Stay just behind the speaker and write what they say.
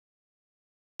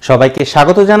সবাইকে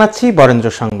স্বাগত জানাচ্ছি বরেন্দ্র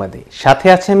সংবাদে। সাথে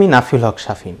আছে আমি নাফিউল হক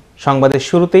শাফিন। সংবাদের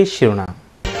শুরুতেই শিরোনাম।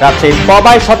 রাজশাহীর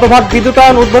পবায় শতভাগ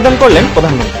বিদ্যুতায়ন উদ্বোধন করলেন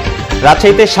প্রধানমন্ত্রী।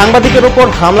 রাজশাহীতে সাংবাদিকের উপর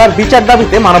হামলার বিচার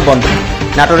দাবিতে মানববন্ধন।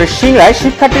 নাটোরের সিংড়ায়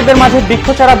শিক্ষার্থীদের মাঝে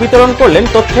বৃক্ষচারা বিতরণ করলেন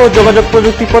তথ্য ও যোগাযোগ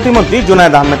প্রযুক্তি প্রতিমন্ত্রী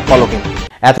জুনায়েদ আহমেদ পলকেন।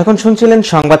 এতক্ষণ শুনছিলেন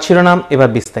সংবাদ শিরোনাম, এবার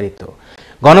বিস্তারিত।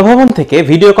 গণভবন থেকে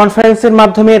ভিডিও কনফারেন্সের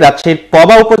মাধ্যমে রাজশাহীর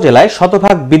পবা উপজেলায়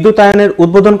শতভাগ বিদ্যুতায়নের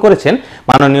উদ্বোধন করেছেন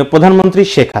মাননীয় প্রধানমন্ত্রী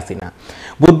শেখ হাসিনা।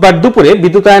 বুধবার দুপুরে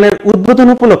বিদ্যুতায়নের উদ্বোধন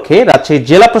উপলক্ষে রাজশাহী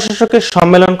জেলা প্রশাসকের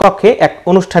সম্মেলন কক্ষে এক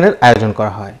অনুষ্ঠানের আয়োজন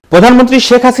করা হয়। প্রধানমন্ত্রী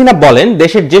শেখ হাসিনা বলেন,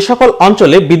 দেশের যে সকল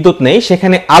অঞ্চলে বিদ্যুৎ নেই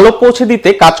সেখানে আলো পৌঁছে দিতে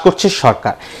কাজ করছে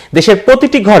সরকার। দেশের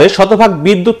প্রতিটি ঘরে শতভাগ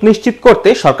বিদ্যুৎ নিশ্চিত করতে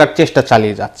সরকার চেষ্টা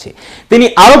চালিয়ে যাচ্ছে। তিনি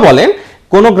আরো বলেন,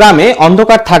 কোনো গ্রামে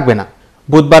অন্ধকার থাকবে না।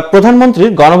 বুধবার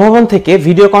প্রধানমন্ত্রীর গণভবন থেকে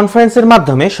ভিডিও কনফারেন্সের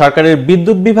মাধ্যমে সরকারের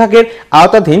বিদ্যুৎ বিভাগের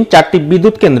আওতাধীন 4টি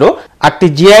বিদ্যুৎ কেন্দ্র, 8টি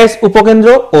জিআইএস উপকেন্দ্র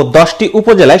ও 10টি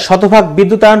উপজেলায় শতভাগ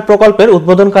বিদ্যুতায়ন প্রকল্পের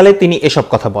উদ্বোধনকালে তিনি এসব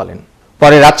কথা বলেন।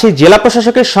 পরে রাজশাহী জেলা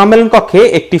প্রশাসকের সম্মেলন কক্ষে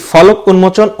একটি ফলক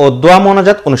উন্মোচন ও দোয়া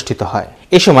মোনাজাত অনুষ্ঠিত হয়।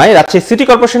 এ সময় রাজশাহী সিটি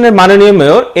কর্পোরেশনের মাননীয়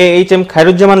মেয়র AHM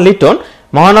খায়রুজ্জামান লিটন,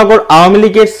 মহানগর আওয়ামী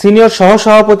লীগের সিনিয়র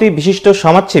সহসভাপতি বিশিষ্ট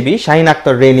সমাজসেবী শাহিন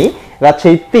আক্তার রেনী,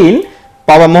 রাজশাহী 3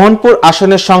 পবা মোহনপুর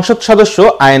আসনের সংসদ সদস্য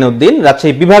আইন উদ্দিন,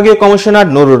 রাজশাহী বিভাগীয় কমিশনার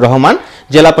নুরুর রহমান,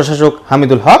 জেলা প্রশাসক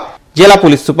হামিদুল হক, জেলা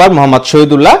পুলিশ সুপার মোহাম্মদ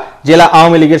শহীদুল্লাহ, জেলা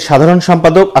আওয়ামী লীগের সাধারণ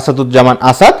সম্পাদক আসাদুজ্জামান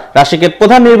আসাদ, রাশিকের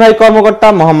প্রধান নির্বাহী কর্মকর্তা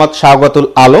মোহাম্মদ শাওগাতুল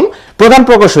আলম, প্রধান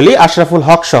প্রকৌশলী আশরাফুল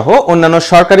হক সহ অন্যান্য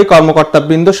সরকারি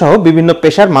কর্মকর্তাবৃন্দ সহ বিভিন্ন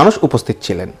পেশার মানুষ উপস্থিত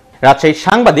ছিলেন। রাজশাহীর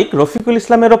সাংবাদিক রফিকুল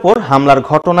ইসলামের ওপর হামলার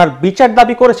ঘটনার বিচার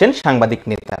দাবি করেছেন সাংবাদিক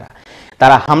নেতারা।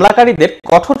 তারা হামলাকারীদের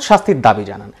কঠোর শাস্তির দাবি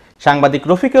জানান। সাংবাদিক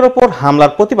রফিকের ওপর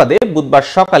হামলার প্রতিবাদে বুধবার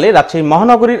সকালে রাজশাহী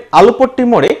মহানগরীর আলুপট্টি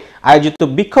মোড়ে আয়োজিত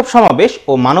বিক্ষোভ সমাবেশ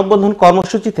ও মানববন্ধন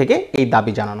কর্মসূচি থেকে এই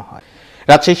দাবি জানানো হয়।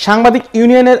 রাজশাহী সাংবাদিক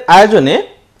ইউনিয়নের আয়োজনে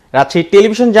Rajshahi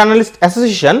television journalist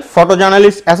association, photo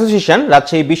journalist association,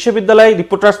 Rajshahi বিশ্ববিদ্যালয়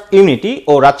রিপোর্টার্স ইউনিটি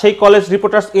ও রাজশাহী কলেজ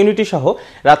রিপোর্টার্স ইউনিটি সহ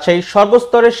রাজশাহীর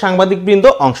সর্বস্তরের সাংবাদিকবৃন্দ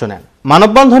অংশ নেন।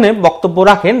 মানববন্ধনে বক্তব্য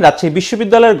রাখেন রাজশাহী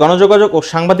বিশ্ববিদ্যালয়ের গণযোগাযোগ ও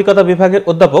সাংবাদিকতা বিভাগের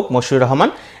অধ্যাপক মশিউর রহমান,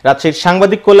 রাজশাহীর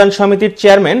সাংবাদিক কল্যাণ সমিতির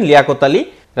চেয়ারম্যান লিয়াকত আলী,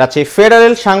 রাজশাহী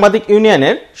ফেডারেল সাংবাদিক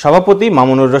ইউনিয়নের সভাপতি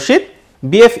মামুনুর রশিদ,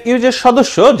 বিএফইউজের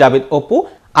সদস্য জাবিদ অপু,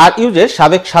 আরইউজের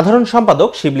সাবেক সাধারণ সম্পাদক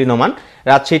শিবলি নোমান,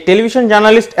 রাজশাহী টেলিভিশন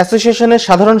জার্নালিস্ট অ্যাসোসিয়েশনের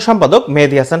সাধারণ সম্পাদক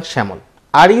মেহেদী হাসান শ্যামল।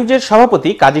 আরইউজের সভাপতি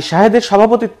কাজী শাহেদের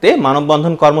সভাপতিত্বে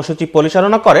মানববন্ধন কর্মসূচি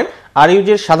পরিচালনা করেন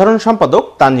আরইউজের সাধারণ সম্পাদক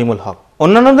তানজিমুল হক।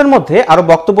 অন্যান্যদের মধ্যে আরো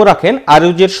বক্তব্য রাখেন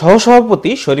আরইউজের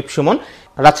সহসভাপতি শরীফ সুমন,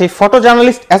 রাজশাহী ফটো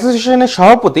জার্নালিস্ট অ্যাসোসিয়েশনের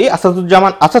সভাপতি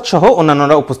আসাদুজ্জামান আসাদ সহ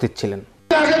অন্যান্যরা উপস্থিত ছিলেন।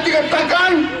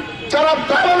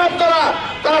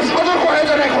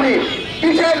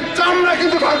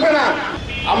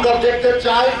 আমরা দেখতে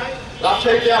চাই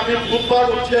রাজশাহীতে আপনি বুধবার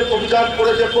উচ্ছেদ অভিযান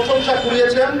করে যে প্রশংসা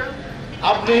কুড়িয়েছেন,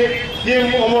 আপনি কিম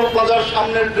অমর প্লাজার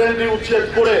সামনের ড্রেনটি উচ্ছেদ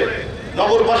করে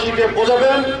নগরবাসীকে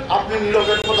বোঝাবেন আপনি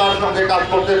নিরপেক্ষতার সঙ্গে কাজ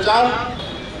করতে চান।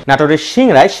 নাটোরের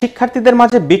সিংড়ায় শিক্ষার্থীদের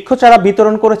মাঝে বৃক্ষচারা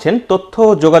বিতরণ করেছেন তথ্য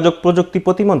ও যোগাযোগ প্রযুক্তি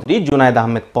প্রতিমন্ত্রী জুনায়েদ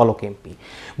আহমেদ পলক এমপি।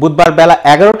 বুধবার বেলা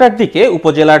 11টার দিকে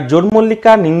উপজেলার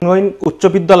জোরমল্লিকা নিম্নইন উচ্চ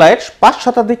বিদ্যালয়ের 5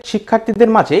 শতাধিক শিক্ষার্থীদের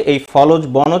মাঝে এই ফলজ,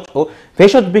 বনজ ও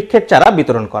ভেষজ বৃক্ষের চারা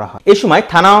বিতরণ করা হয়। এ সময়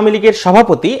থানা আওয়ামী লীগের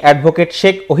সভাপতি অ্যাডভোকেট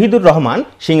শেখ ওহিদুর রহমান,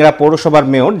 সিংড়া পৌরসভার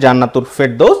মেয়র জান্নাতুল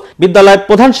ফেরদৌস, বিদ্যালয়ের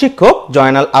প্রধান শিক্ষক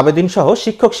জয়নাল আবেদিন সহ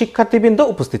শিক্ষক শিক্ষার্থীবৃন্দ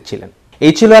উপস্থিত ছিলেন।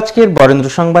 এই ছিল আজকের বরেন্দ্র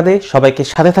সংবাদে। সবাইকে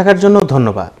সাথে থাকার জন্য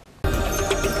ধন্যবাদ।